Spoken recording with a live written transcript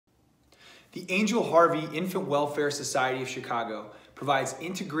The Angel Harvey Infant Welfare Society of Chicago provides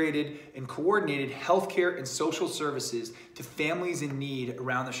integrated and coordinated healthcare and social services to families in need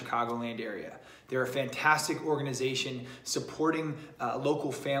around the Chicagoland area. They're a fantastic organization supporting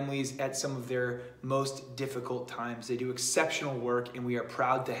local families at some of their most difficult times. They do exceptional work, and we are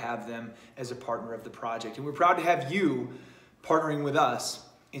proud to have them as a partner of the project. And we're proud to have you partnering with us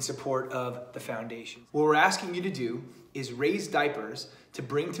in support of the foundation. What we're asking you to do is raise diapers to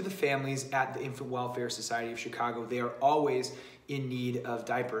bring to the families at the Infant Welfare Society of Chicago. They are always in need of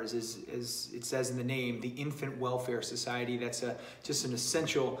diapers. As it says in the name, the Infant Welfare Society, that's just an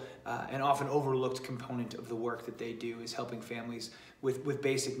essential and often overlooked component of the work that they do, is helping families with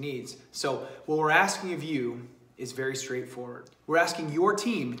basic needs. So what we're asking of you is very straightforward. We're asking your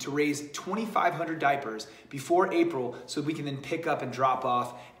team to raise 2,500 diapers before April so we can then pick up and drop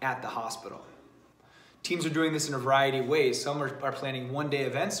off at the hospital. Teams are doing this in a variety of ways. Some are planning one-day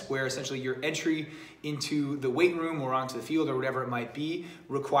events where essentially your entry into the weight room or onto the field or whatever it might be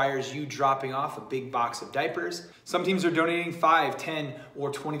requires you dropping off a big box of diapers. Some teams are donating $5, $10,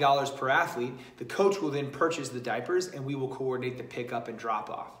 or $20 per athlete. The coach will then purchase the diapers and we will coordinate the pickup and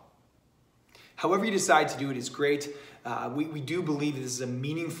drop off. However you decide to do it is great. We do believe this is a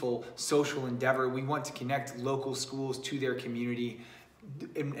meaningful social endeavor. We want to connect local schools to their community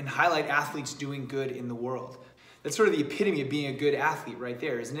and highlight athletes doing good in the world. That's sort of the epitome of being a good athlete right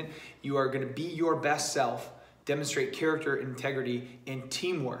there, isn't it? You are going to be your best self, demonstrate character, integrity, and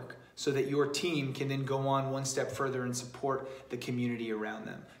teamwork so that your team can then go on one step further and support the community around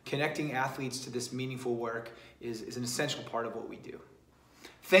them. Connecting athletes to this meaningful work is an essential part of what we do.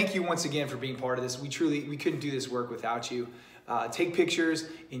 Thank you once again for being part of this. We couldn't do this work without you. Take pictures,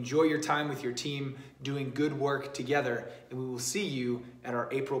 enjoy your time with your team, doing good work together, and we will see you at our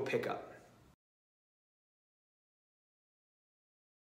April pickup.